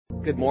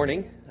Good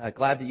morning.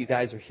 Glad that you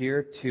guys are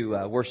here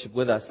to worship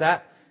with us.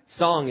 That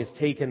song is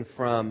taken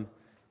from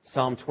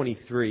Psalm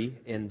 23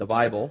 in the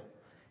Bible.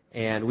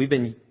 And we've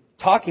been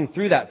talking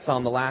through that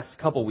psalm the last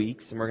couple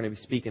weeks, and we're going to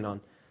be speaking on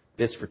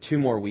this for 2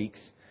 more weeks.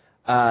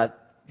 The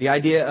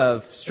idea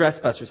of stress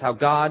busters, how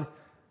God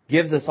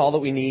gives us all that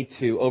we need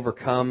to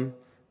overcome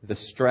the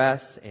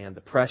stress and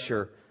the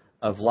pressure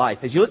of life.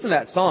 As you listen to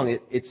that song,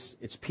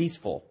 it's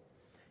peaceful.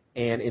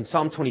 And in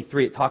Psalm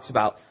 23, it talks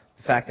about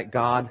the fact that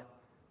God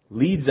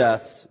leads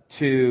us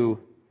to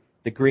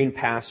the green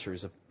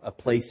pastures, a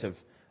place of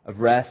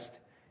rest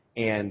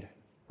and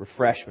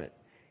refreshment.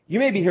 You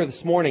may be here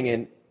this morning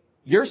and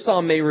your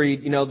psalm may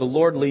read, the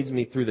Lord leads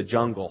me through the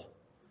jungle.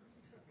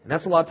 And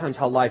that's a lot of times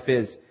how life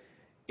is.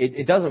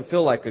 It doesn't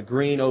feel like a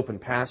green open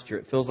pasture.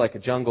 It feels like a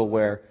jungle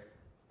where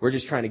we're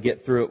just trying to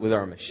get through it with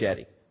our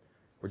machete.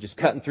 We're just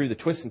cutting through the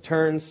twists and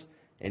turns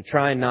and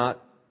trying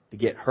not to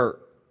get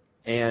hurt.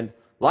 And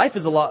life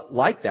is a lot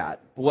like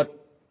that. But what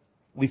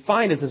we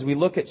find is as we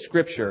look at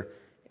Scripture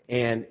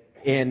and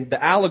in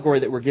the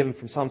allegory that we're given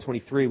from Psalm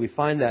 23, we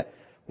find that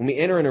when we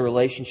enter in a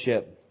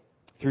relationship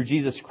through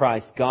Jesus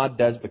Christ, God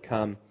does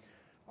become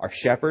our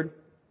shepherd,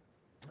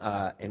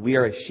 and we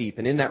are His sheep.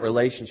 And in that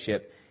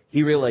relationship,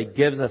 He really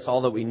gives us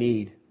all that we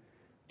need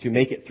to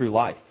make it through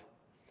life,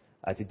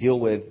 to deal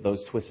with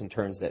those twists and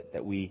turns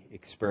that we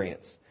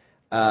experience.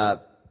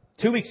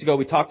 2 weeks ago,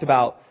 we talked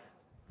about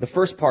the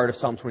first part of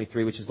Psalm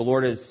 23, which is the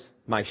Lord is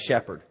my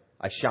shepherd,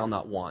 I shall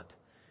not want.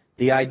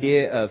 The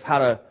idea of how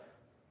to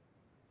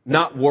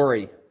not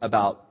worry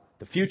about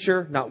the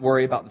future, not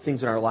worry about the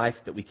things in our life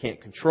that we can't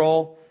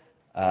control,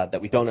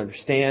 that we don't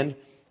understand,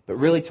 but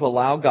really to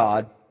allow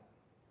God,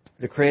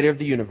 the creator of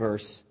the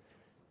universe,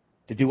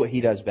 to do what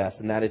He does best,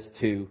 and that is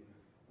to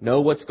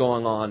know what's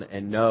going on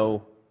and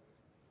know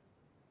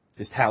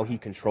just how He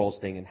controls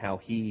things and how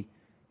He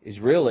is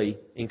really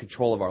in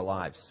control of our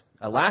lives.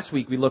 Last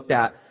week we looked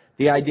at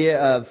the idea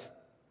of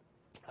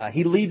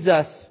He leads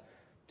us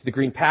to the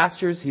green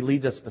pastures. He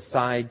leads us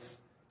beside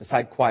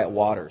quiet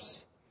waters.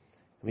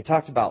 And we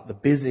talked about the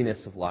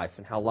busyness of life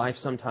and how life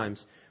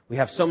sometimes we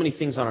have so many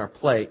things on our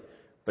plate,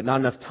 but not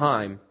enough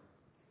time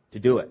to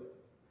do it.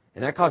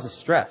 And that causes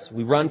stress.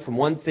 We run from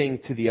one thing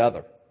to the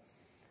other.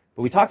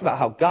 But we talked about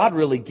how God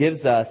really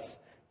gives us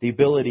the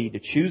ability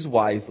to choose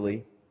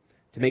wisely,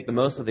 to make the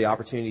most of the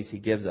opportunities He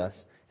gives us,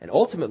 and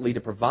ultimately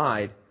to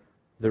provide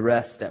the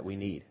rest that we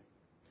need.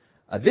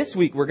 This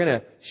week we're going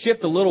to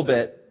shift a little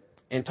bit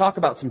and talk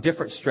about some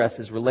different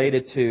stresses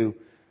related to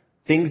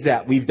things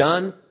that we've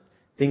done,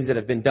 things that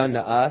have been done to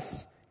us,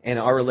 and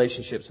our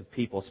relationships with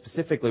people.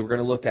 Specifically, we're going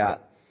to look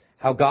at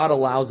how God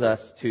allows us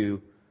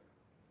to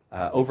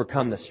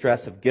overcome the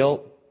stress of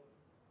guilt,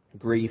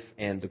 grief,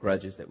 and the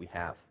grudges that we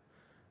have.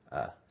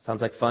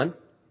 Sounds like fun?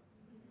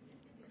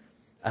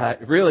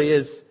 It really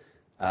is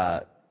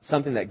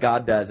something that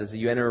God does. As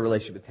you enter a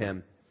relationship with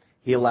Him,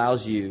 He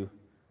allows you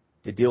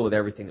to deal with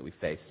everything that we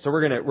face. So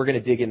we're going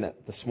to dig in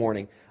this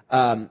morning.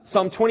 Psalm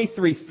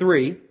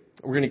 23:3.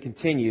 We're going to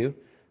continue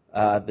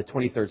the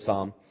 23rd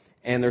Psalm,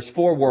 and there's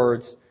 4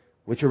 words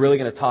which we're really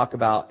going to talk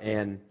about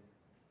and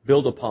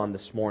build upon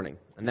this morning,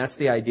 and that's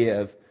the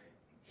idea of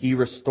He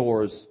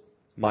restores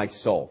my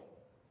soul.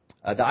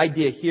 The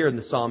idea here in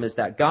the Psalm is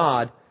that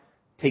God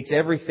takes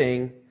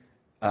everything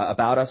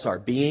about us, our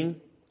being,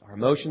 our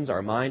emotions,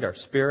 our mind, our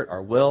spirit,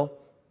 our will,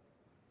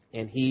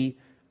 and He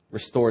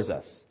restores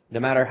us. No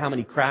matter how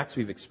many cracks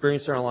we've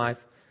experienced in our life,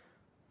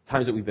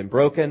 times that we've been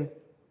broken,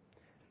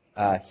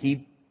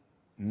 He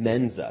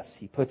mends us.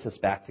 He puts us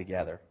back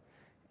together.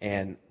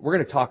 And we're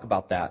going to talk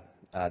about that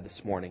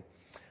this morning.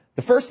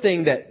 The first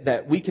thing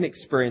that we can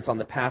experience on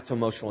the path to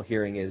emotional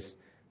healing is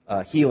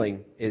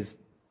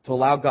to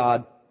allow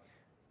God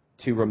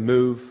to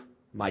remove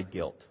my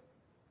guilt.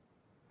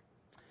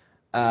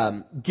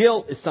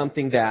 Guilt is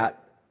something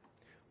that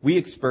we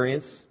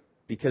experience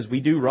because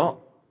we do wrong.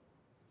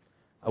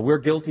 We're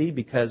guilty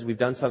because we've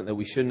done something that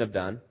we shouldn't have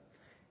done.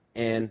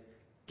 And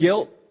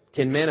guilt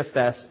can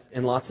manifest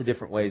in lots of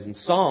different ways. In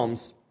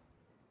Psalms,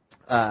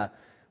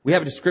 we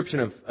have a description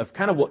of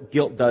kind of what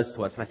guilt does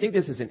to us. And I think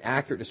this is an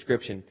accurate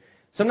description.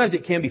 Sometimes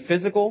it can be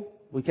physical.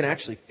 We can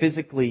actually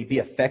physically be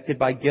affected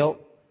by guilt.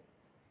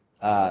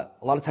 A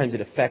lot of times it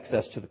affects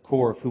us to the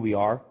core of who we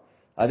are.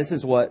 This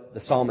is what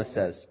the psalmist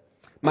says.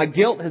 My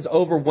guilt has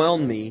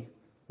overwhelmed me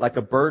like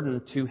a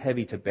burden too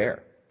heavy to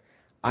bear.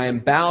 I am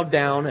bowed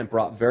down and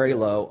brought very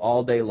low.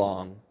 All day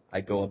long I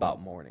go about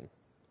mourning.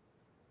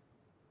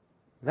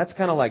 And that's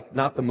kind of like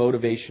not the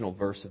motivational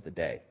verse of the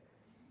day.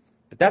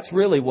 But that's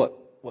really what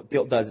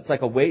guilt does. It's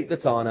like a weight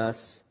that's on us,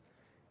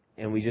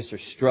 and we just are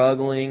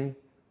struggling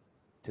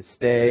to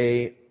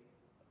stay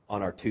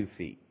on our 2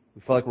 feet.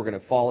 We feel like we're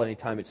going to fall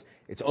anytime.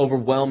 It's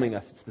overwhelming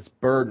us. It's this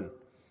burden.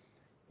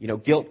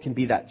 Guilt can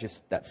be that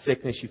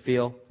sickness you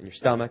feel in your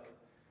stomach.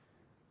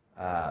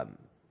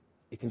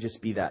 It can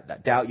just be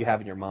that doubt you have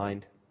in your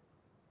mind.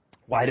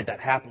 Why did that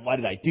happen? Why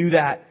did I do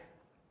that?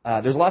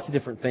 There's lots of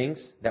different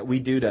things that we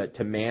do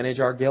to manage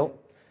our guilt.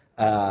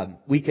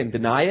 We can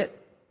deny it.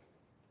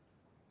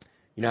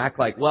 Act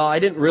like, well, I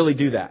didn't really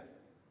do that.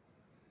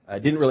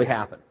 It didn't really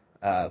happen.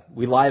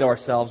 We lied to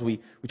ourselves. We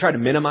tried to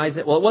minimize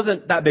it. Well, it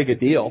wasn't that big a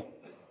deal.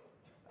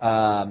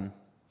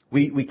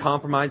 We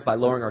compromised by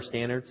lowering our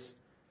standards.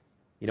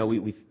 You know,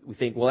 we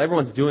think, well,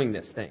 everyone's doing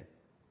this thing,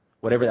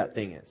 whatever that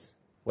thing is,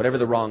 whatever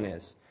the wrong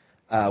is.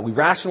 We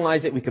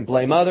rationalize it. We can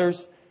blame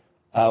others.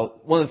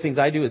 One of the things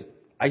I do is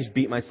I just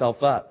beat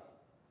myself up.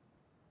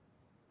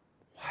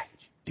 Why did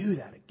you do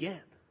that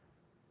again?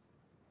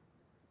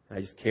 And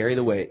I just carry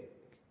the weight.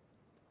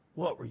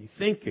 What were you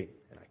thinking?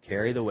 And I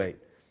carry the weight.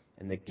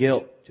 And the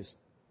guilt just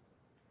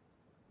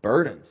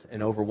burdens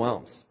and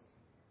overwhelms.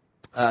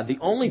 The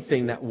only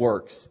thing that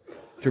works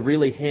to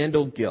really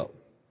handle guilt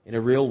in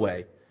a real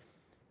way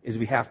is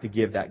we have to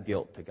give that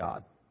guilt to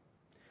God.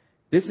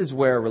 This is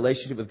where a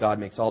relationship with God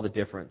makes all the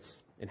difference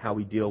in how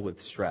we deal with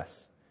stress,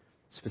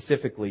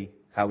 specifically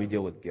how we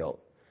deal with guilt.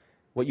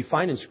 What you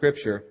find in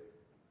Scripture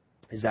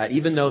is that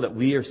even though that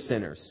we are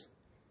sinners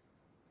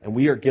and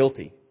we are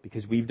guilty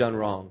because we've done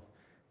wrong,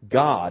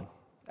 God,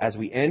 as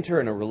we enter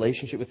in a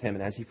relationship with Him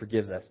and as He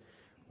forgives us,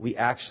 we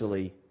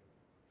actually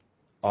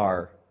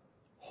are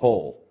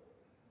whole.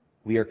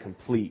 We are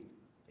complete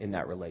in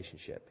that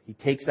relationship. He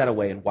takes that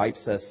away and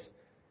wipes us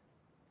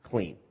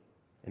clean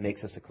and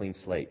makes us a clean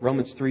slate.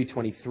 Romans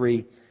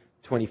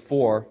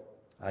 3:23-24,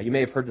 you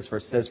may have heard this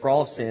verse, says, "For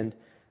all have sinned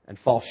and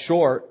fall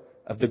short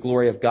of the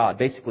glory of God."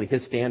 Basically,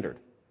 His standard.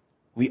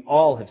 We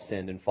all have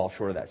sinned and fall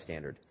short of that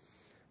standard.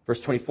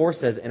 Verse 24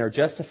 says, "And are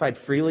justified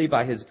freely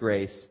by His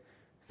grace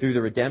through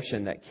the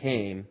redemption that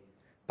came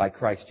by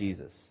Christ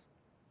Jesus."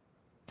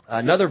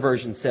 Another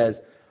version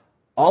says,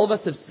 "All of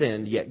us have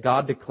sinned, yet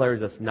God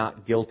declares us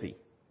not guilty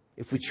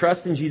if we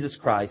trust in Jesus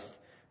Christ,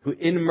 who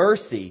in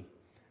mercy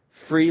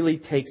freely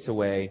takes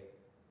away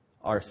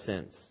our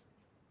sins."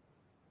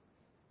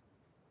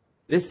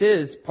 This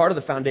is part of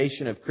the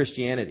foundation of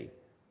Christianity.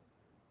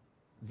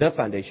 The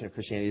foundation of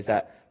Christianity is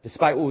that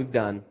despite what we've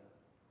done,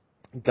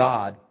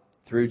 God,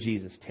 through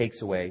Jesus,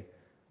 takes away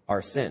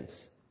our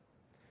sins.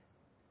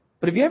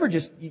 But have you ever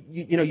just,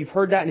 you've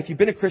heard that, and if you've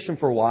been a Christian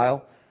for a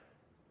while,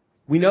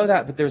 we know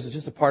that, but there's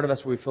just a part of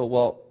us where we feel,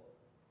 well,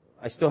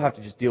 I still have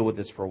to just deal with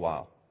this for a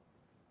while.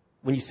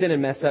 When you sin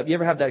and mess up, you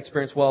ever have that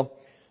experience? Well,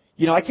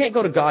 I can't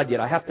go to God yet.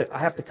 I have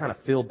to kind of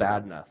feel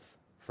bad enough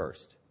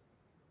first.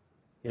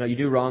 You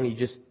do wrong.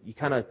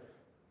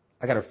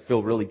 I got to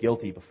feel really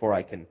guilty before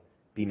I can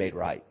be made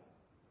right.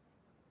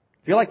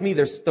 If you're like me,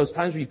 there's those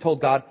times where you told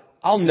God,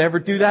 "I'll never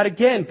do that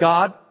again,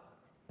 God."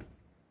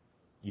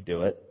 You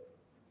do it.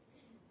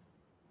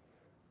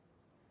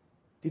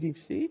 Did He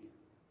see?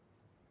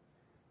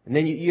 And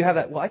then you have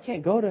that, well, I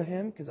can't go to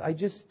Him because I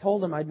just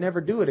told Him I'd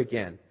never do it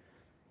again.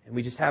 And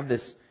we just have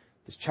this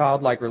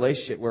childlike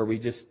relationship where we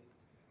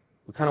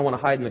kind of want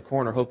to hide in the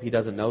corner, hope He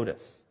doesn't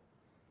notice.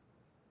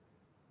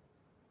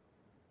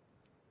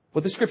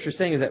 What the Scripture is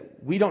saying is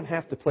that we don't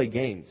have to play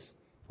games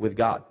with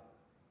God.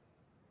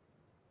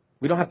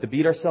 We don't have to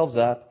beat ourselves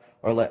up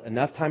or let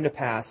enough time to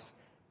pass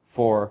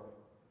for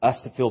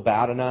us to feel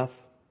bad enough.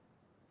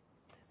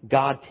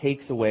 God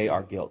takes away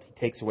our guilt. He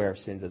takes away our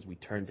sins as we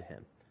turn to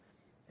Him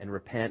and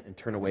repent and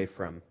turn away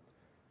from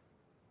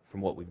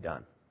what we've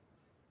done.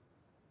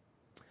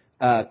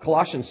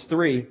 Colossians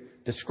 3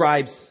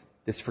 describes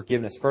this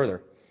forgiveness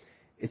further.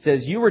 It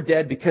says, "You were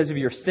dead because of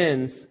your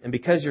sins and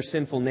because your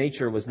sinful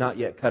nature was not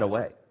yet cut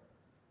away.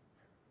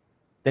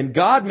 Then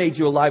God made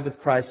you alive with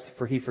Christ,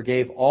 for He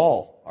forgave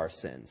all our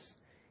sins.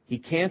 He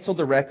canceled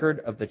the record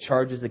of the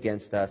charges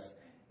against us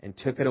and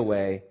took it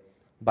away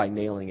by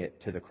nailing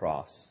it to the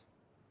cross."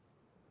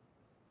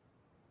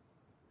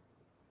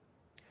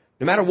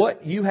 No matter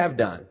what you have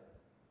done,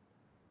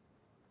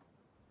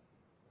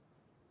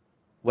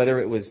 whether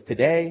it was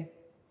today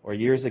or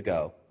years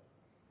ago,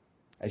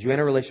 as you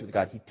enter a relationship with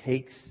God, He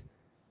takes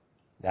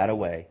that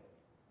away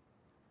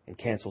and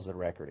cancels the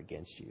record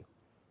against you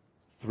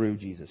through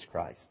Jesus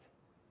Christ.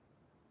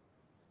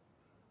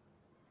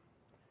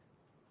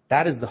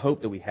 That is the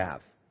hope that we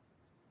have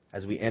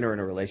as we enter in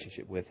a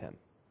relationship with Him.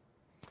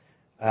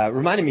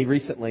 Reminded me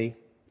recently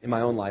in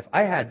my own life,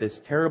 I had this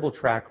terrible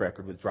track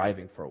record with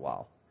driving for a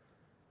while.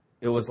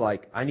 It was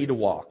like, I need to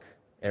walk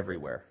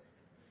everywhere.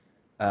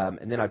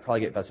 And then I'd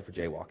probably get busted for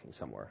jaywalking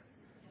somewhere.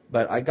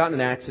 But I got in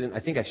an accident. I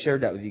think I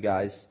shared that with you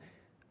guys.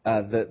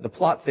 The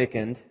plot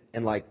thickened,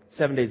 and like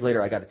 7 days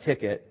later, I got a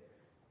ticket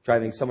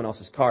driving someone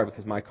else's car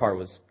because my car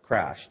was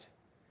crashed.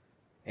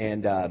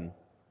 And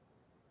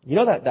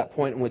that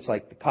point in which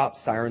like the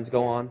cops' sirens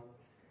go on,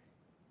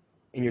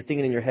 and you're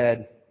thinking in your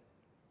head,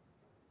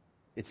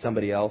 it's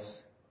somebody else.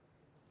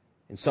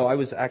 And so I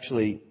was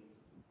actually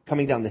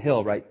coming down the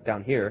hill right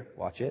down here.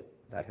 Watch it.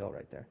 That hill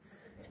right there.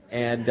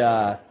 And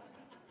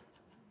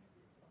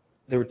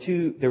there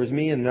was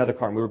me and another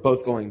car, and we were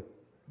both going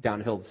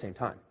downhill at the same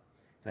time.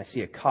 And I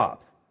see a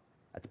cop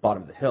at the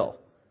bottom of the hill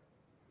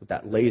with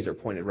that laser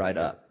pointed right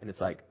up. And it's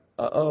like,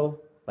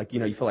 uh-oh. Like, you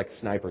feel like a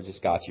sniper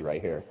just got you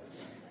right here.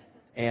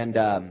 And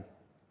turned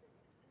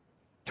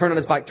on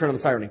his bike, turned on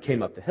the siren, and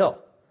came up the hill.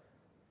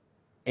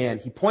 And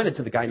he pointed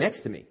to the guy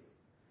next to me.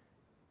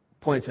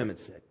 Pointed to him and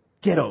said,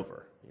 "Get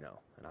over."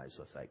 And I was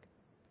just like,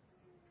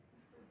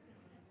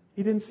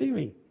 he didn't see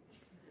me.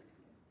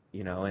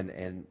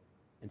 and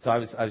so I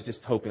was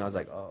just hoping. I was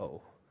like,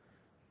 oh,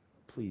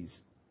 please,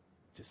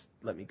 just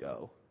let me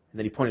go. And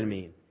then he pointed at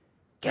me,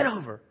 get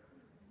over.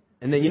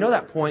 And then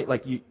that point,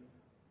 like no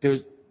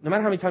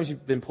matter how many times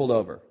you've been pulled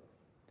over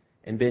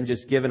and been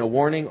just given a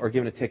warning or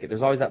given a ticket,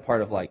 there's always that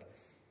part of like,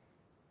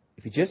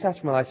 if he just asked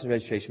for my license and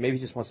registration, maybe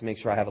he just wants to make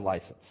sure I have a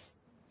license.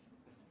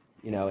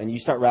 And you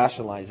start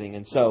rationalizing.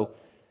 And so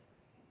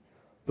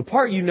the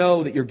part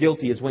that you're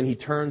guilty is when he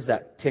turns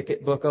that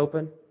ticket book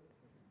open.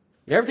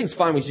 Everything's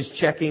fine when he's just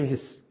checking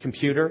his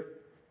computer.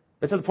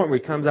 That's at the point where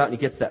he comes out and he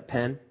gets that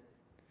pen.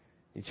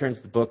 He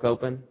turns the book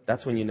open.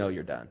 That's when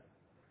you're done.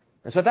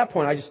 And so at that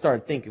point, I just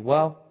started thinking,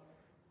 well,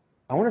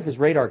 I wonder if his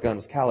radar gun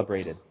was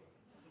calibrated.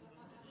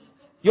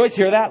 You always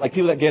hear that? Like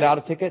people that get out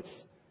of tickets.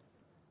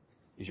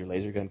 Is your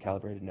laser gun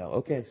calibrated? No.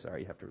 Okay,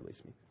 sorry, you have to release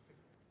me.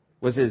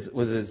 Was his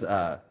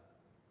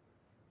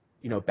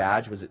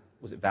badge, was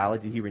it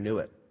valid? Did he renew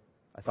it?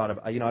 I thought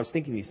I was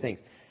thinking these things.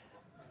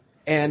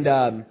 And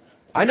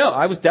I know,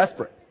 I was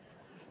desperate.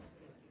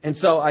 And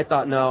so I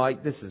thought, no,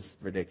 this is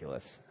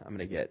ridiculous. I'm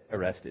going to get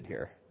arrested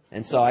here.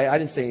 And so I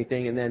didn't say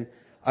anything. And then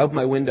I opened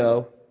my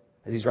window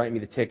as he's writing me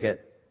the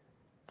ticket.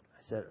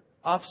 I said,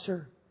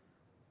 officer,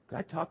 could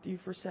I talk to you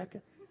for a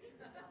second?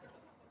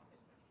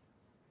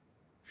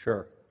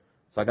 Sure.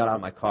 So I got out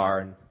of my car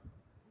and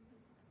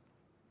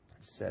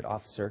I said,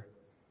 officer,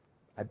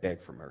 I beg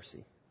for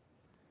mercy.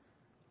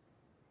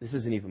 This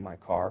isn't even my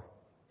car.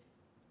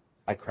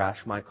 I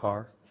crashed my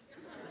car.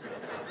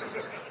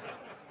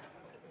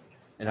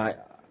 And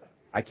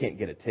I can't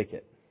get a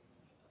ticket.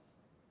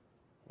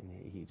 And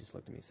he just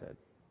looked at me and said,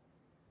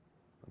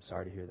 I'm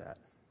sorry to hear that.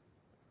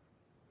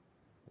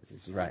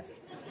 This is right.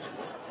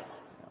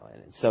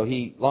 And so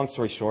long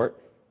story short,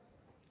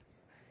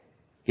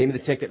 gave me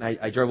the ticket and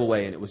I drove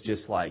away, and it was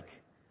just like,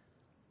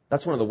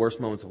 that's one of the worst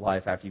moments of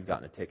life after you've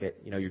gotten a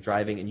ticket. You're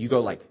driving and you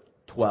go like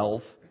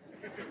 12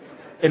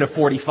 in a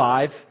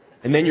 45,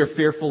 and then you're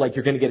fearful like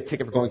you're going to get a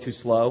ticket for going too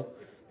slow.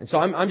 And so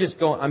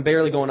I'm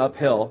barely going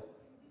uphill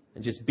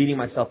and just beating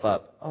myself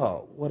up.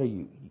 Oh, what are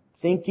you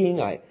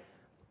thinking? I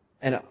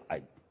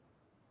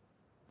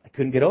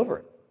couldn't get over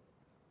it.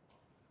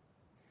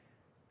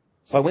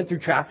 So I went through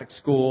traffic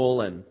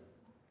school and,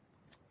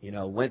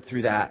 went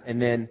through that.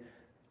 And then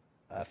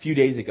a few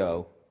days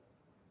ago,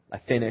 I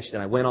finished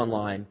and I went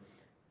online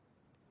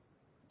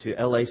to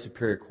LA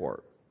Superior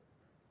Court.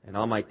 And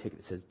on my ticket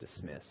it says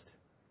dismissed.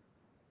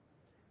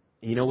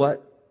 And you know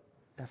what?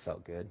 That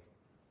felt good.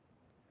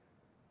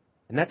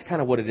 And that's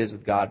kind of what it is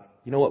with God.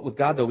 You know what? With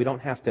God, though, we don't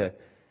have to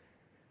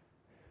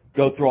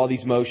go through all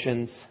these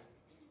motions,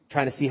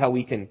 trying to see how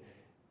we can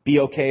be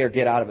okay or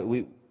get out of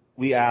it.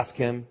 We ask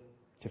Him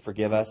to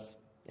forgive us,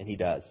 and He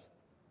does.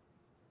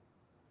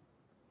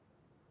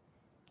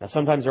 Now,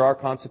 sometimes there are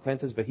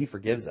consequences, but He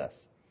forgives us.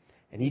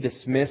 And He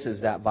dismisses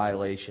that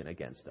violation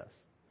against us.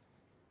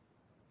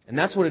 And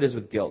that's what it is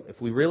with guilt. If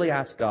we really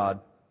ask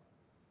God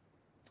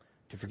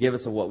to forgive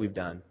us of what we've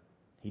done,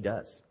 He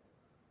does.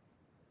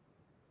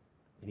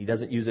 And He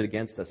doesn't use it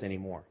against us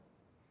anymore.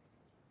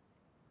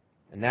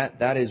 And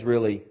that is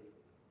really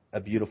a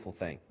beautiful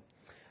thing.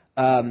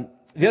 The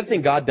other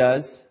thing God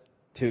does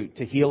to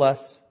heal us,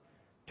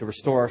 to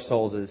restore our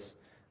souls, is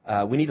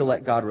we need to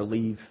let God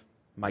relieve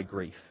my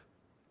grief.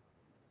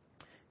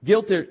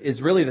 Guilt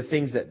is really the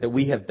things that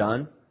we have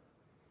done.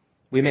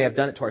 We may have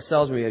done it to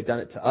ourselves. We may have done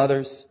it to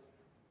others.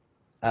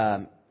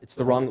 It's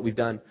the wrong that we've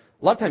done.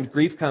 A lot of times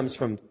grief comes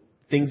from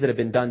things that have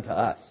been done to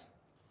us.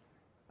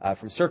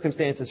 From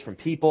circumstances, from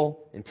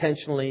people,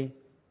 intentionally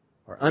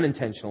or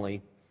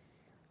unintentionally.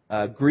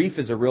 Grief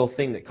is a real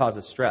thing that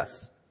causes stress.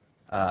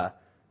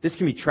 This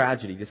can be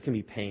tragedy. This can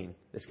be pain.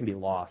 This can be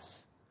loss.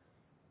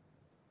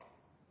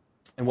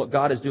 And what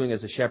God is doing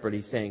as a shepherd,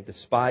 He's saying,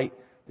 despite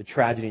the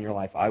tragedy in your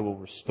life, I will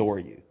restore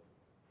you.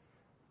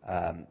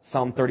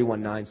 Psalm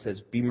 31:9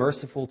 says, be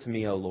merciful to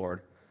me, O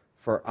Lord,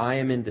 for I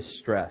am in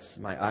distress.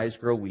 My eyes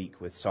grow weak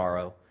with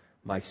sorrow,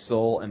 my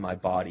soul and my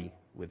body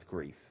with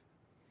grief.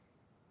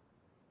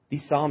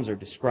 These Psalms are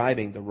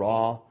describing the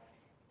raw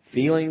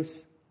feelings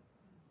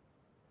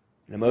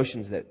and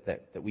emotions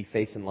that we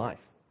face in life.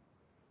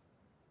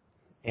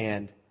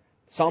 And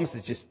the psalmist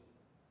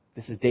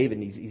this is David,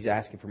 and he's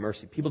asking for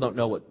mercy. People don't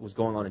know what was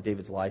going on in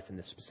David's life in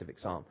this specific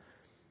psalm.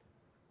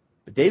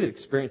 But David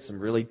experienced some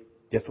really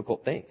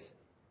difficult things.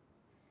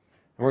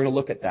 And we're going to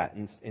look at that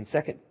in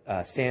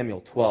 2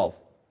 Samuel 12.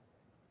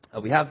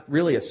 We have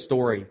really a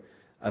story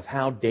of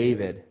how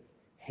David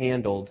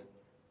handled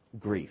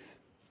grief.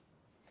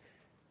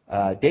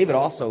 David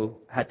also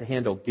had to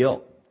handle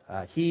guilt.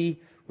 He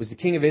was the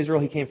king of Israel.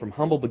 He came from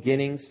humble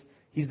beginnings.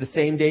 He's the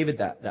same David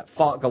that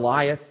fought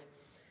Goliath.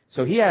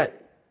 So he had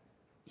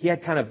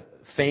kind of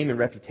fame and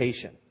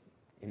reputation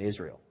in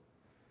Israel.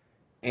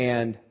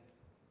 And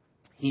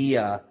he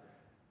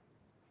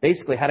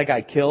basically had a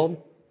guy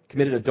killed,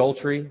 committed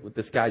adultery with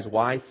this guy's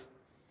wife.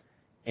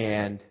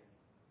 And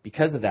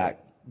because of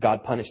that,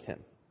 God punished him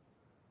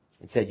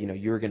and said,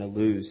 you're going to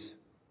lose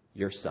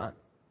your son.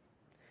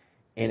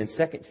 And in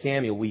 2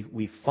 Samuel,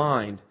 we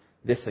find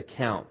this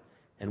account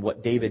and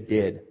what David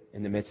did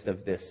in the midst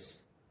of this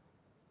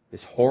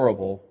this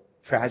horrible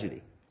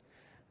tragedy.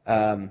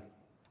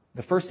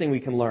 The first thing we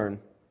can learn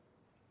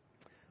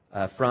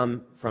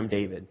from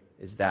David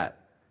is that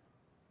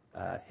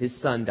his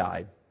son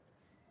died,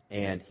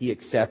 and he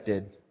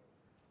accepted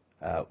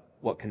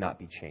what cannot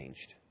be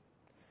changed.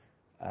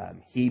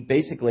 He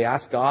basically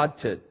asked God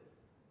to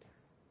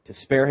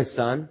spare his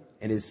son,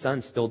 and his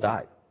son still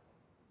died.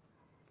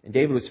 And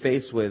David was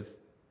faced with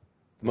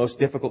the most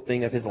difficult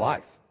thing of his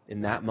life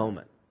in that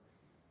moment.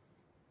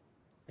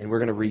 And we're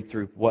going to read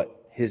through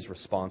what his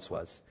response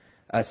was.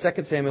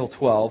 2 Samuel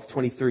 12,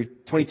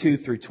 22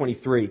 through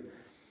 23.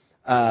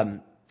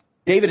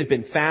 David had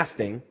been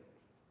fasting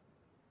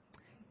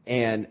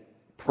and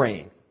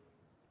praying,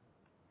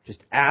 just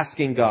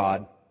asking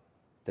God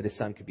that his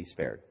son could be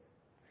spared.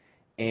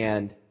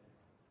 And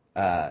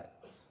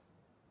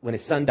when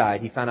his son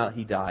died, he found out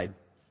he died,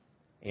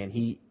 and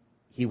he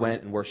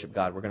went and worshiped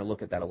God. We're going to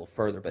look at that a little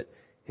further. But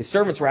his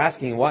servants were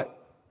asking him, why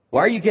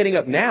are you getting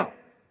up now?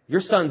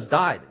 Your son's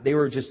died. They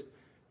were just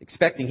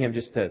expecting him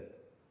just to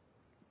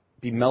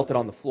be melted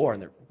on the floor.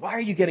 And they're, why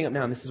are you getting up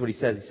now? And this is what he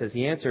says. He says,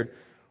 he answered,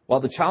 while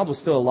the child was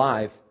still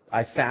alive,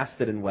 I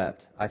fasted and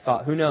wept. I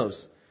thought, who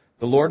knows?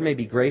 The Lord may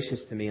be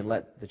gracious to me and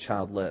let the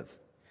child live.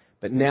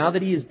 But now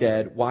that he is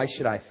dead, why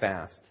should I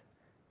fast?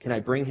 Can I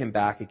bring him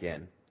back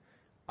again?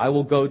 I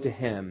will go to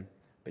him,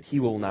 but he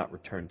will not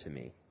return to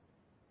me.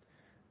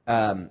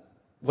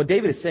 What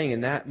David is saying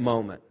in that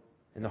moment,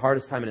 in the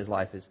hardest time in his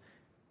life, is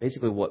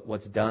basically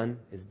what's done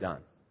is done.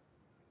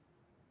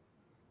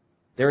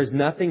 There is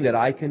nothing that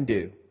I can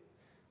do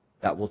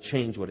that will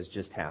change what has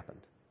just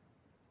happened.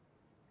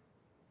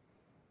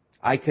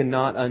 I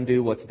cannot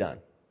undo what's done.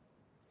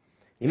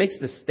 He makes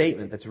this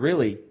statement that's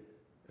really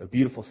a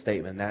beautiful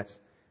statement. That's,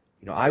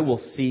 I will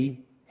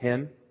see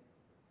him.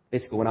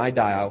 Basically, when I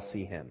die, I'll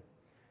see him.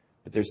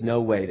 But there's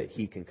no way that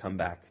he can come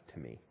back to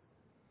me.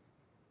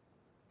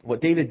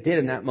 What David did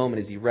in that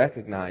moment is he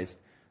recognized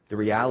the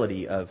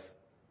reality of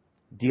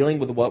dealing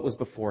with what was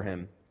before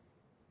him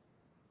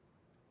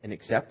and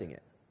accepting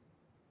it.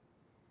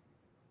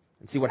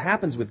 And see, what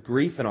happens with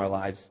grief in our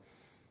lives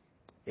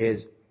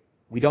is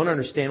we don't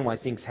understand why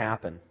things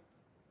happen.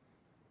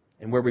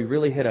 And where we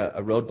really hit a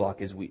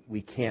roadblock is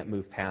we can't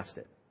move past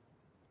it.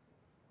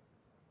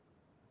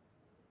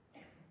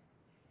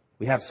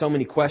 We have so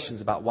many questions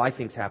about why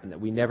things happen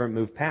that we never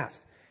move past.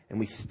 And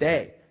we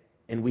stay.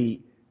 And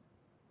we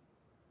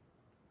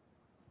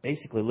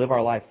basically live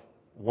our life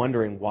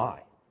wondering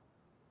why.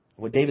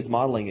 What David's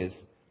modeling is,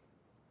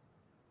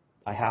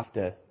 I have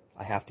to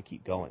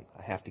keep going.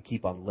 I have to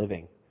keep on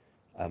living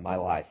my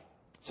life.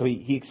 So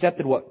he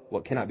accepted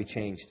what cannot be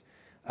changed.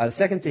 The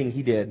second thing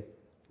he did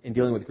in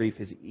dealing with grief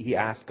is he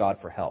asked God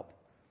for help.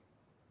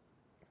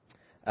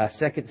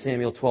 2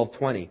 Samuel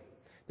 12:20.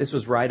 This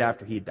was right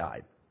after he had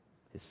died,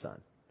 his son.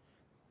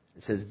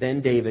 It says,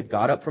 then David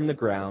got up from the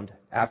ground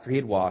after he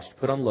had washed,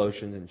 put on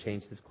lotion, and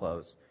changed his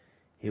clothes.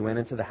 He went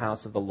into the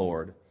house of the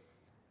Lord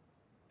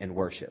and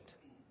worshipped.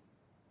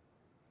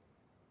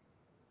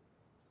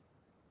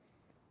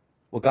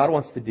 What God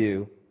wants to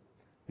do,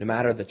 no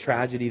matter the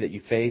tragedy that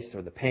you faced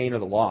or the pain or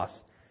the loss,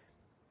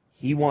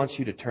 He wants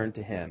you to turn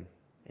to Him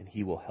and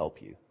He will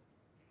help you.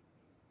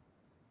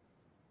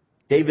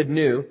 David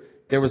knew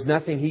there was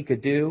nothing he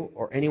could do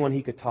or anyone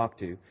he could talk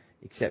to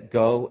except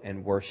go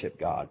and worship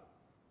God.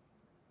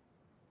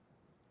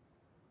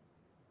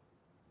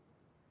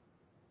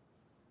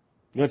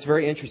 It's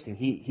very interesting.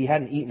 He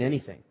hadn't eaten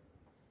anything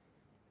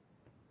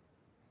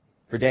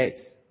for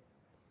days.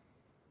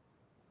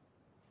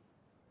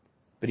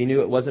 But he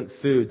knew it wasn't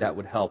food that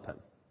would help him.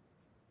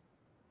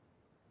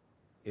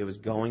 It was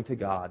going to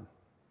God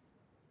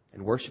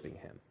and worshiping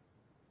Him.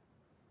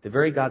 The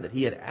very God that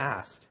he had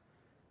asked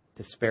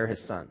to spare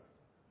his son.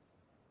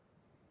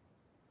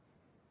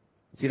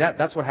 See,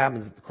 that's what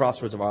happens at the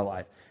crossroads of our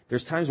life.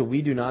 There's times when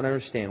we do not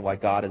understand why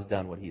God has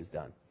done what He has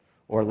done,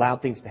 or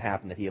allowed things to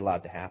happen that He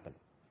allowed to happen.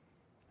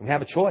 And we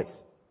have a choice.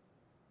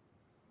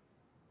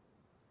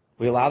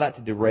 We allow that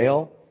to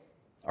derail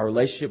our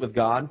relationship with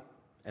God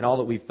and all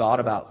that we've thought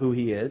about who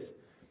He is,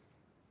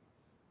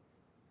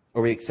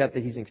 or we accept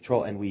that He's in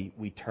control and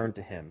we turn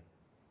to Him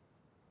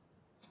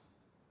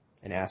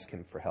and ask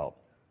Him for help.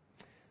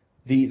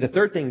 The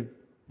third thing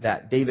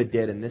that David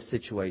did in this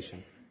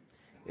situation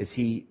is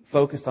he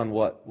focused on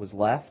what was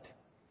left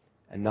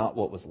and not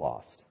what was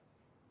lost.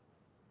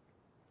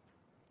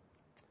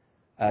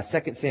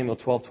 2 Samuel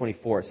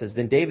 12:24 says,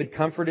 then David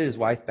comforted his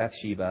wife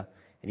Bathsheba,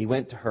 and he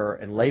went to her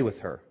and lay with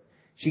her.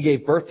 She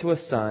gave birth to a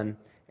son,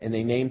 and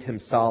they named him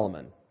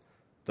Solomon.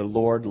 The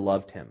Lord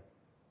loved him.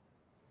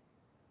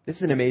 This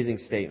is an amazing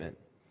statement,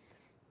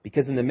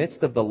 because in the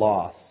midst of the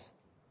loss,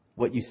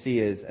 what you see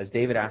is, as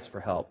David asked for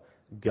help,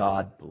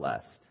 God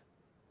blessed.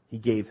 He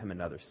gave him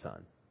another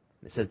son.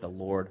 It says the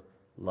Lord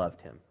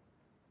loved him.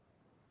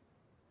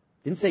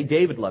 It didn't say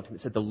David loved him.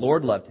 It said the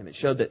Lord loved him. It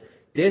showed that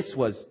this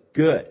was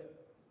good.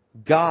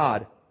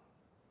 God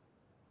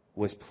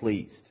was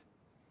pleased.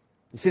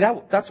 You see,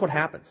 that's what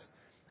happens.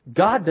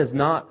 God does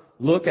not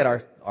look at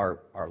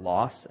our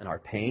loss and our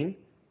pain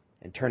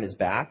and turn His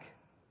back.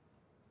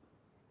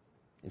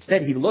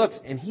 Instead, He looks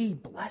and He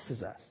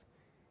blesses us.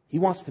 He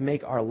wants to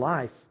make our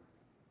life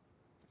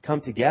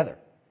come together.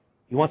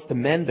 He wants to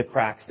mend the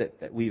cracks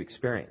that we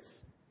experience.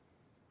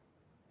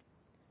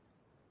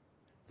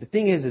 The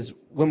thing is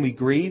when we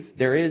grieve,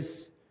 there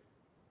is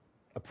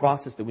a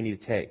process that we need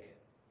to take.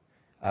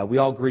 We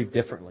all grieve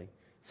differently.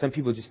 Some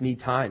people just need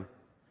time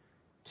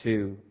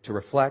to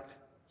reflect.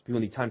 Some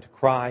people need time to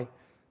cry,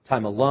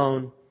 time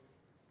alone.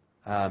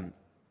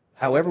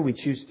 However we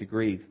choose to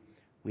grieve,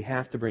 we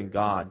have to bring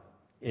God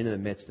into the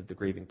midst of the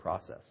grieving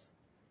process.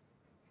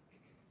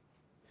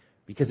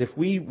 Because if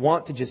we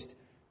want to just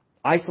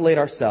isolate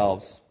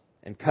ourselves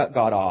and cut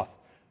God off,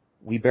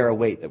 we bear a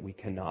weight that we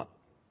cannot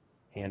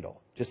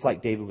handle. Just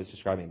like David was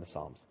describing in the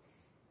Psalms.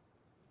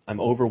 I'm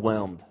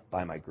overwhelmed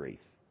by my grief.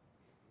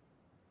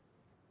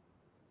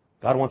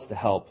 God wants to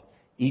help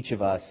each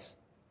of us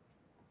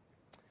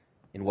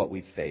in what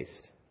we've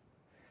faced.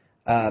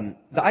 The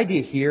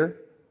idea here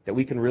that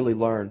we can really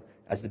learn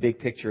as the big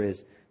picture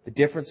is the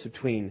difference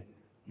between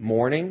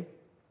mourning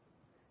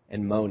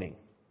and moaning.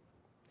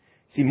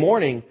 See,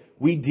 mourning,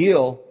 we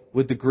deal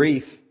with the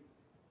grief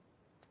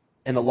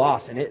and the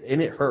loss, and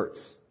it hurts.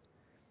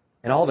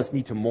 And all of us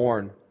need to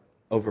mourn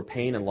over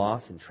pain and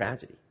loss and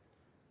tragedy.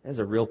 There's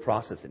a real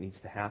process that needs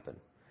to happen.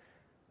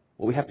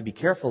 What we have to be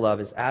careful of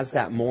is as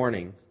that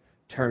mourning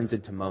turns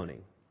into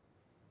moaning.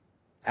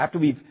 After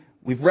we've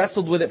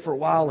wrestled with it for a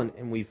while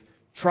and we've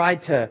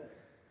tried to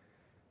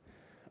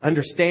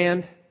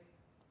understand,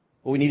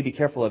 what we need to be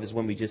careful of is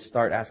when we just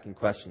start asking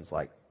questions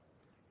like,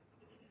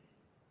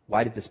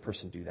 why did this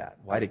person do that?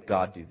 Why did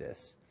God do this?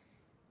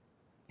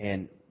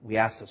 And we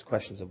ask those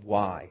questions of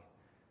why.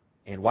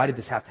 And why did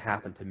this have to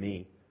happen to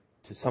me,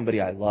 to somebody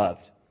I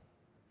loved?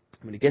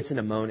 When it gets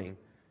into moaning,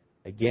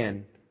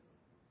 again,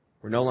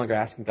 we're no longer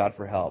asking God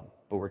for help,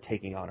 but we're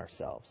taking on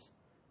ourselves,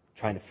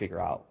 trying to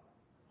figure out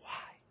why.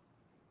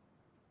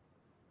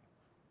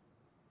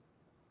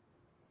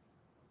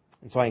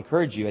 And so I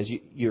encourage you, as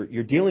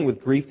you're dealing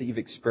with grief that you've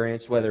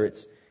experienced, whether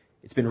it's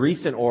been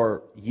recent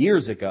or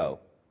years ago,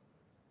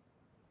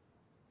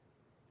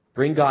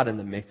 bring God in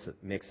the mix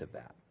of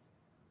that.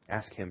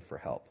 Ask Him for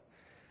help.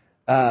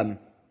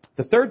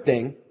 The third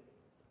thing,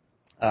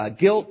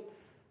 guilt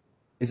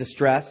is a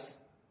stress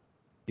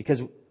because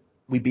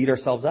we beat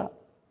ourselves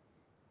up.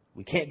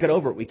 We can't get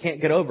over it. We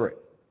can't get over it.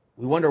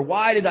 We wonder,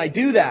 why did I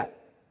do that?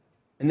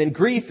 And then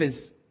grief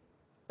is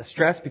a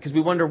stress because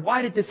we wonder,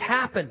 why did this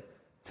happen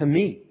to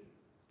me?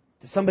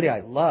 To somebody I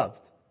loved?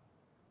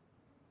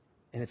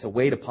 And it's a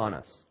weight upon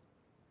us.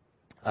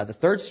 The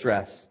third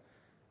stress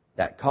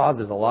that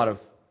causes a lot of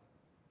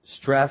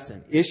stress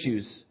and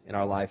issues in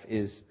our life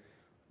is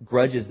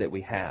grudges that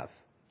we have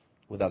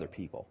with other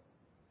people.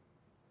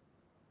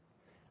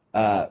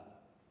 It's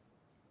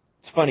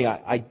funny,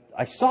 I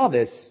saw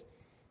this,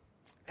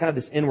 kind of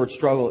this inward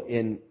struggle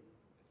in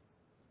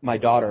my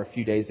daughter a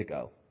few days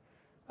ago.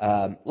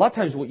 A lot of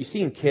times what you see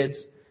in kids,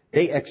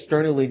 they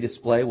externally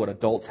display what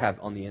adults have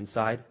on the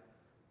inside.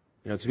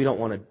 Because we don't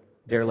want to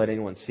dare let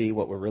anyone see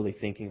what we're really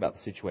thinking about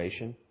the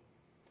situation.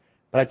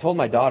 But I told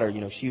my daughter,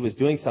 she was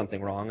doing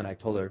something wrong, and I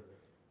told her,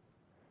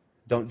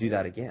 don't do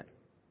that again.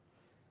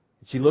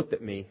 And she looked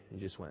at me and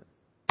just went.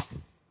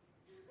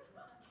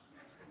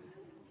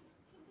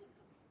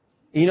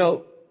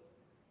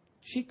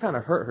 She kind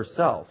of hurt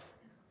herself.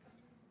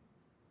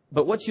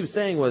 But what she was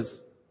saying was,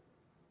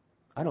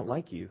 I don't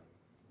like you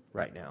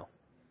right now.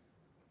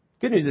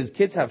 Good news is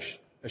kids have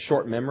a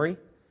short memory.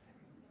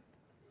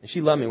 And she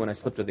loved me when I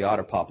slipped her the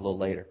Otter Pop a little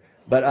later.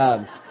 But,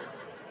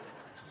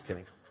 just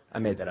kidding. I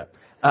made that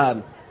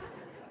up.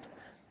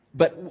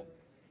 But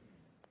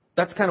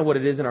that's kind of what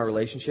it is in our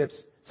relationships.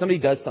 Somebody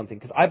does something,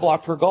 because I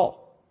blocked her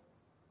goal.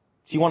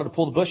 She wanted to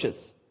pull the bushes.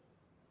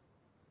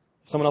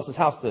 Someone else's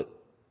house that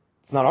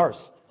it's not ours.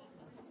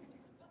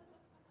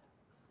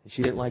 And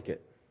she didn't like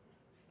it.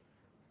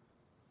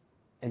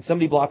 And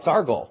somebody blocks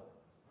our goal.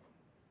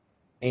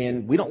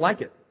 And we don't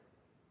like it.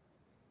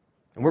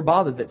 And we're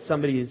bothered that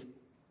somebody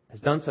has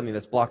done something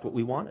that's blocked what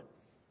we wanted.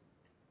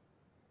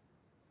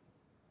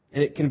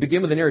 And it can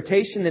begin with an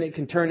irritation, then it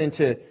can turn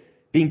into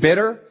being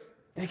bitter,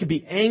 and it can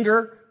be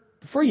anger.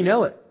 Before you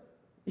know it,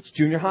 it's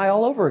junior high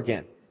all over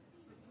again.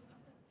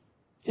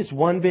 Just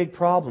one big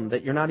problem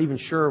that you're not even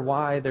sure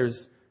why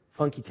there's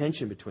funky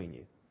tension between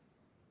you.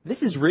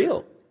 This is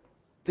real.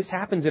 This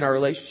happens in our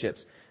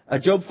relationships.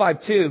 Job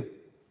 5:2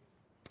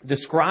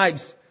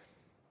 describes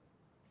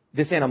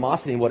this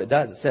animosity and what it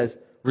does. It says,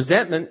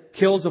 resentment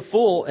kills a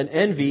fool and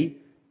envy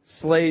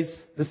slays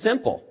the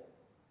simple.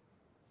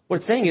 What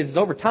it's saying is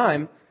over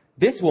time,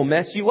 this will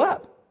mess you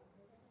up.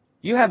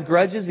 You have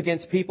grudges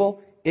against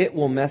people, it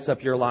will mess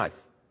up your life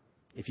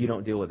if you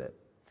don't deal with it.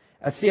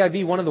 At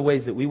CIV, one of the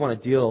ways that we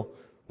want to deal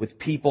with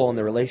people and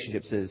their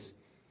relationships is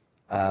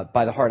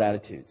by the hard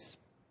attitudes.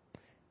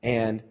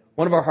 And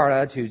one of our hard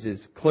attitudes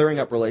is clearing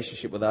up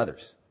relationship with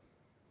others.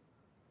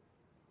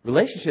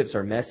 Relationships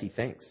are messy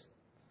things.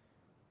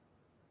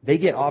 They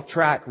get off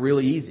track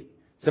really easy.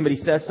 Somebody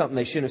says something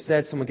they shouldn't have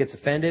said, someone gets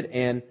offended,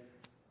 and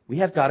we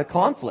have got a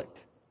conflict.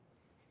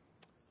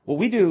 What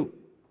we do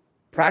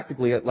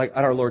practically, like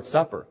at our Lord's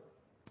Supper,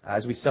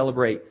 as we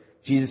celebrate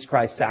Jesus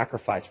Christ's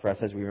sacrifice for us,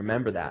 as we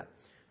remember that,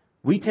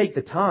 we take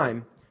the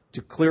time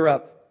to clear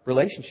up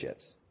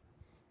relationships.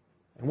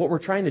 And what we're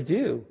trying to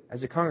do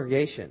as a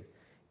congregation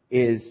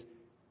is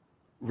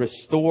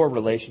restore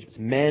relationships,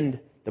 mend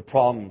the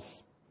problems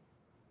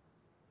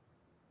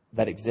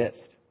that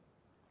exist.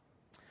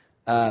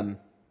 But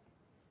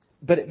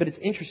it's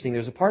interesting.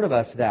 There's a part of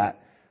us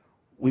that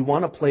we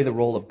want to play the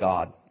role of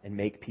God and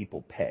make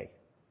people pay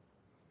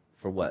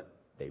for what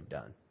they've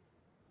done.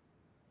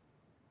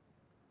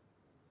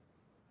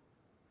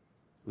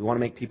 We want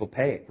to make people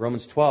pay.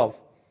 Romans 12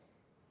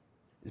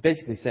 is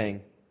basically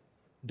saying,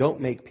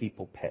 don't make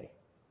people pay.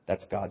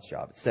 That's God's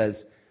job. It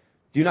says,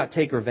 do not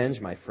take revenge,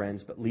 my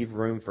friends, but leave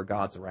room for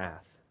God's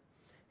wrath.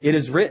 It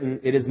is written,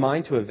 it is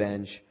mine to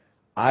avenge.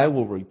 I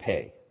will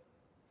repay,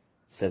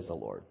 says the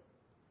Lord.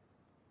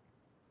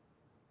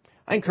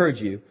 I encourage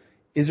you,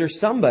 is there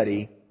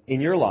somebody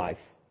in your life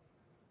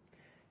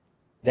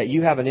that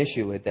you have an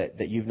issue with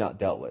that you've not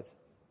dealt with?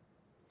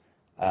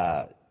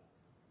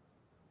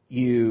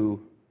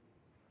 You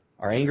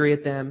are angry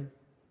at them,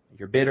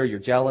 you're bitter, you're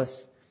jealous,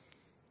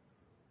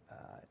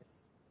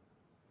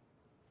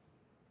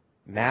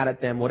 mad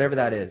at them, whatever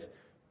that is.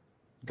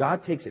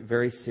 God takes it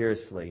very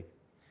seriously,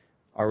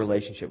 our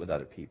relationship with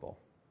other people.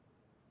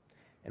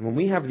 And when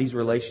we have these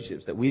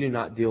relationships that we do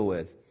not deal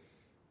with,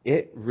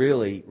 it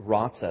really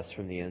rots us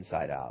from the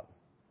inside out.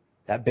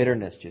 That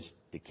bitterness just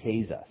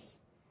decays us.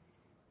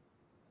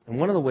 And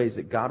one of the ways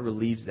that God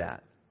relieves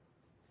that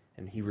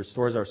and He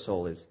restores our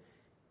soul is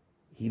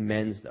He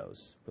mends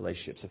those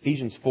relationships.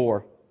 Ephesians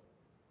 4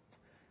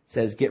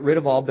 says, get rid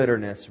of all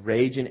bitterness,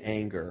 rage and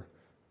anger,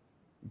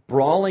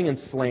 brawling and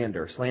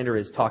slander. Slander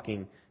is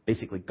talking,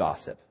 basically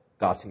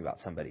gossiping about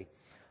somebody,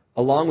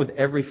 along with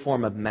every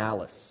form of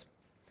malice.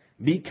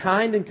 Be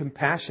kind and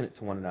compassionate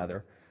to one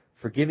another,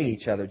 forgiving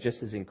each other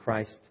just as in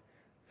Christ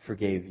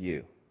forgave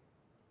you.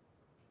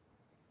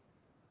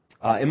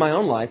 In my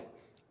own life,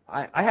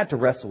 I had to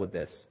wrestle with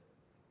this.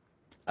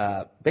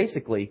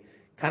 Basically,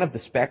 kind of the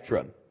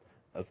spectrum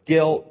of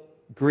guilt,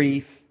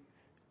 grief,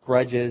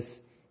 grudges.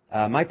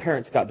 My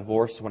parents got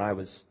divorced when I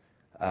was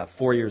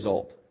 4 years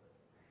old.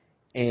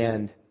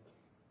 And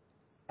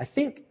I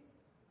think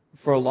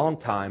for a long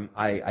time,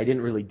 I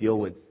didn't really deal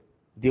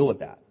with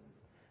that.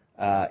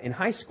 In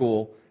high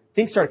school,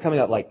 things started coming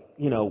up like,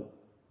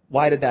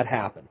 why did that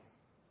happen?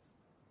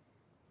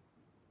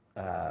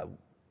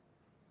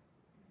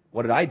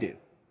 What did I do?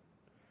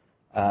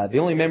 The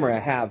only memory I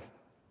have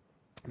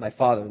of my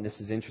father, and this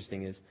is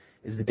interesting, is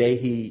the day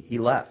he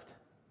left.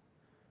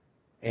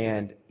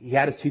 And he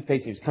had his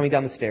toothpaste, and he was coming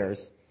down the stairs,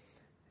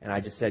 and I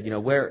just said,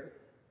 where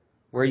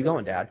are you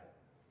going, Dad?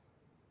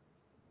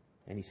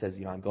 And he says,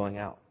 I'm going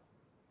out.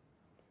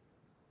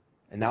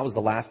 And that was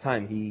the last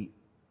time he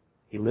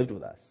lived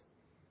with us.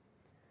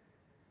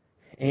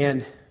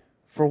 And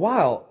for a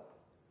while,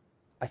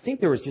 I think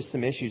there was just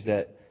some issues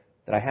that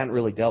I hadn't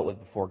really dealt with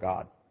before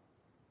God.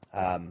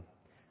 I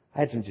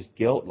had some just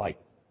guilt, like,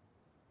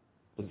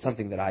 was it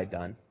something that I had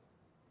done?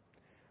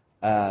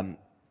 And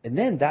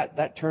then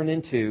that turned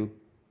into,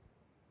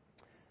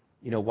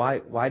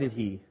 why did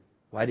he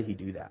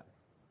do that?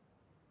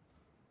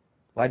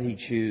 Why did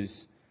he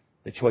choose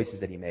the choices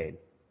that he made?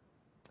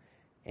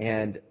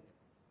 And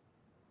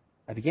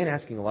I began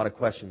asking a lot of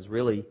questions,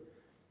 really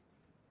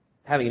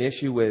having an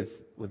issue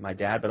with my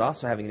dad, but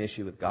also having an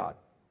issue with God.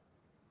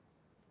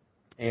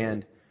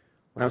 And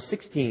when I was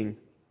 16,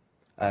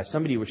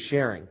 somebody was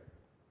sharing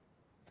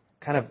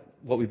kind of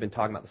what we've been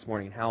talking about this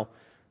morning, and how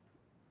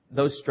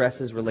those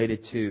stresses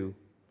related to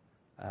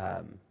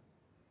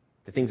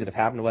the things that have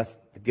happened to us,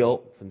 the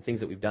guilt from the things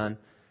that we've done,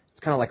 it's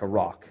kind of like a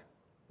rock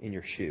in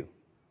your shoe.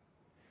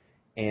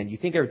 And you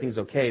think everything's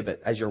okay,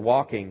 but as you're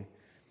walking,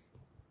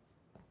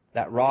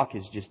 that rock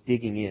is just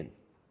digging in.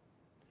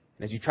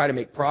 And as you try to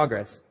make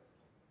progress,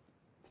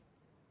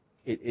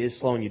 it is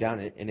slowing you down,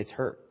 and it's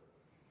hurt.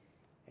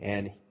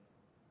 And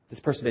this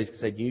person basically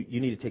said, you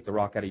need to take the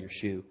rock out of your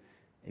shoe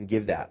and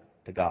give that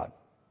to God.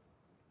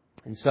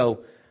 And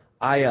so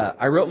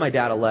I wrote my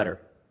dad a letter.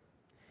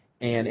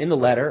 And in the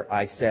letter,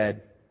 I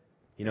said,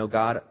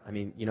 God,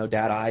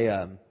 Dad,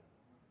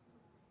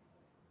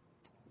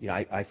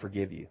 I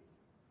forgive you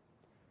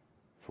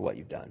for what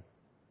you've done.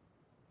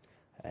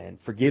 And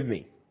forgive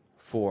me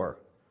for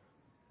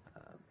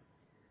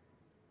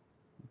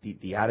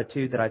the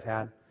attitude that I've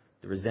had,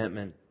 the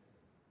resentment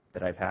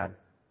that I've had.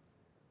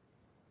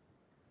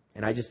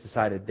 And I just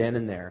decided then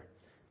and there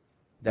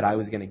that I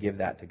was going to give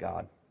that to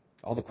God.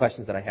 All the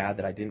questions that I had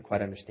that I didn't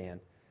quite understand,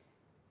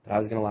 that I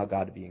was going to allow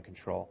God to be in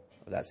control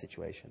of that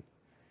situation.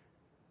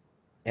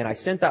 And I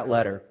sent that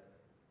letter.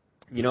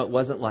 It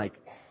wasn't like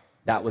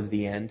that was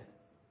the end.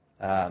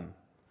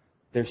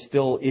 There's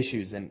still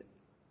issues. And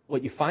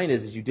what you find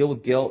is you deal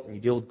with guilt and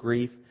you deal with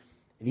grief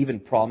and even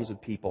problems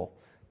with people.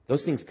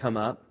 Those things come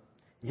up.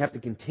 You have to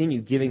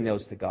continue giving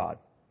those to God.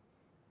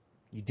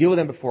 You deal with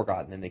them before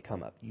God, and then they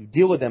come up. You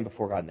deal with them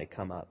before God, and they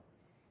come up.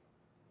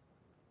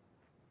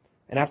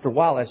 And after a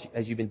while,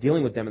 as you've been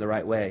dealing with them in the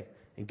right way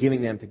and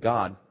giving them to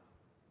God,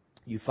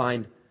 you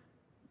find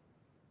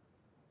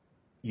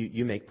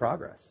you make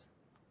progress.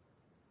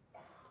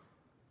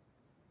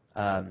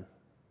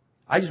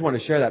 I just want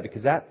to share that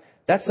because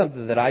that's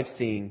something that I've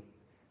seen.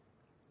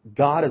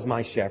 God as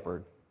my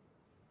shepherd,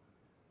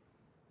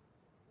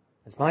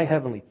 as my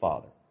heavenly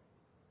Father.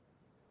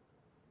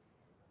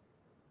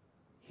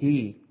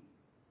 He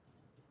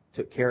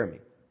took care of me.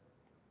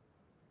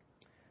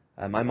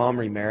 My mom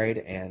remarried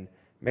and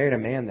married a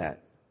man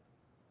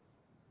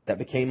that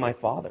became my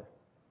father.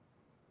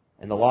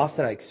 And the loss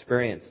that I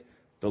experienced,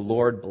 the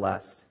Lord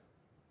blessed.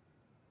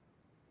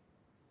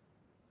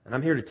 And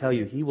I'm here to tell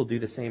you, He will do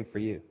the same for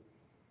you.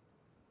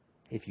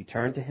 If you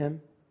turn to Him,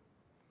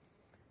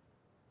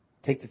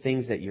 take the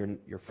things that you're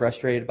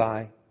frustrated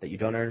by, that you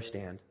don't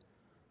understand,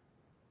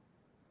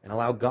 and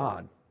allow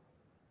God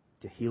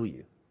to heal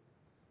you.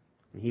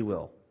 And He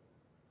will.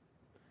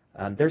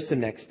 There's some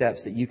next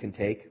steps that you can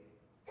take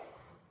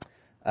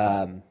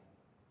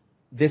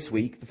this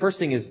week. The first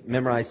thing is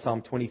memorize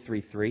Psalm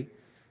 23:3.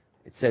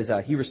 It says,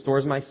 He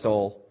restores my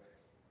soul.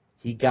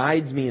 He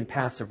guides me in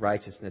paths of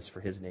righteousness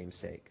for His name's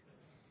sake.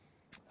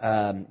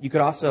 You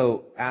could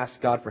also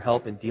ask God for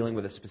help in dealing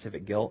with a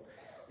specific guilt.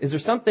 Is there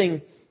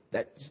something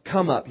that's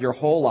come up your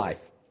whole life,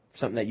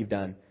 something that you've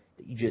done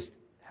that you just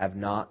have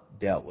not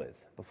dealt with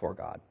before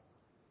God?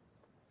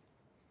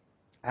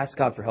 Ask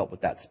God for help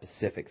with that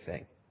specific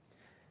thing.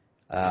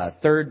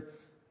 Third,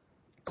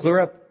 clear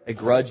up a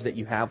grudge that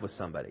you have with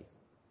somebody.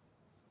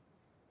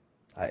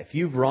 If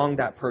you've wronged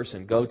that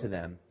person, go to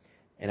them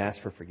and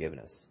ask for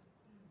forgiveness.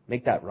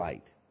 Make that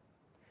right.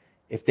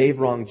 If they've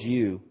wronged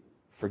you,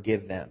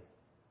 forgive them.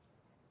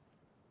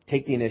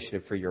 Take the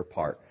initiative for your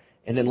part.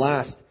 And then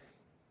last,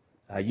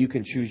 you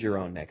can choose your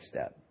own next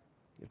step.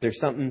 If there's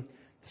something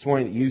this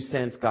morning that you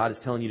sense God is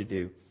telling you to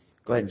do,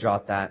 go ahead and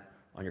jot that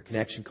on your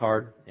connection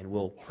card, and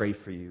we'll pray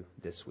for you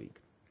this week.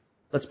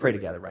 Let's pray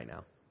together right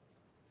now.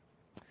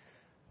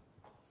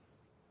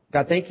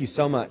 God, thank you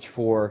so much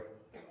for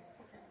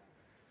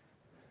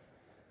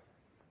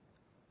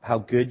how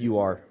good you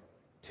are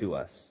to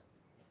us.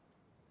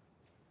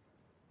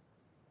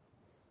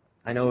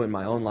 I know in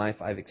my own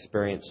life I've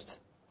experienced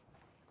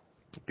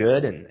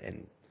good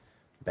and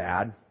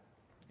bad,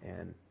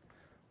 and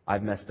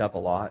I've messed up a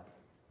lot.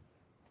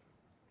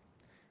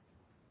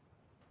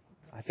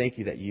 I thank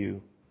you that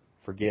you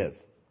forgive.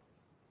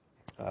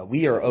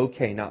 We are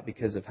okay not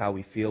because of how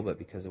we feel, but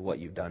because of what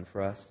you've done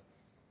for us.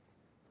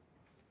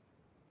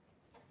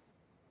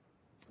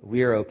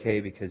 We are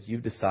okay because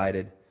you've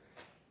decided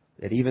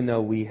that even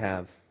though we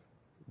have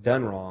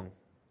done wrong,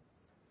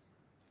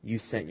 you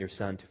sent your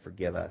Son to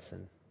forgive us.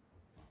 And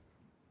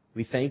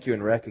we thank you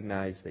and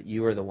recognize that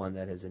you are the one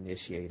that has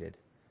initiated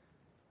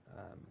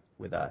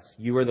with us.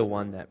 You are the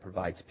one that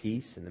provides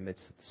peace in the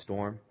midst of the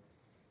storm.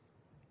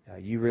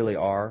 You really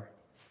are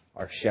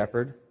our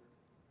shepherd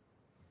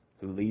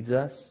who leads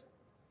us,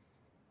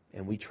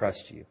 and we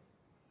trust you.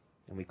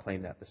 And we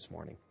claim that this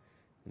morning.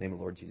 In the name of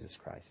the Lord Jesus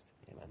Christ.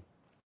 Amen.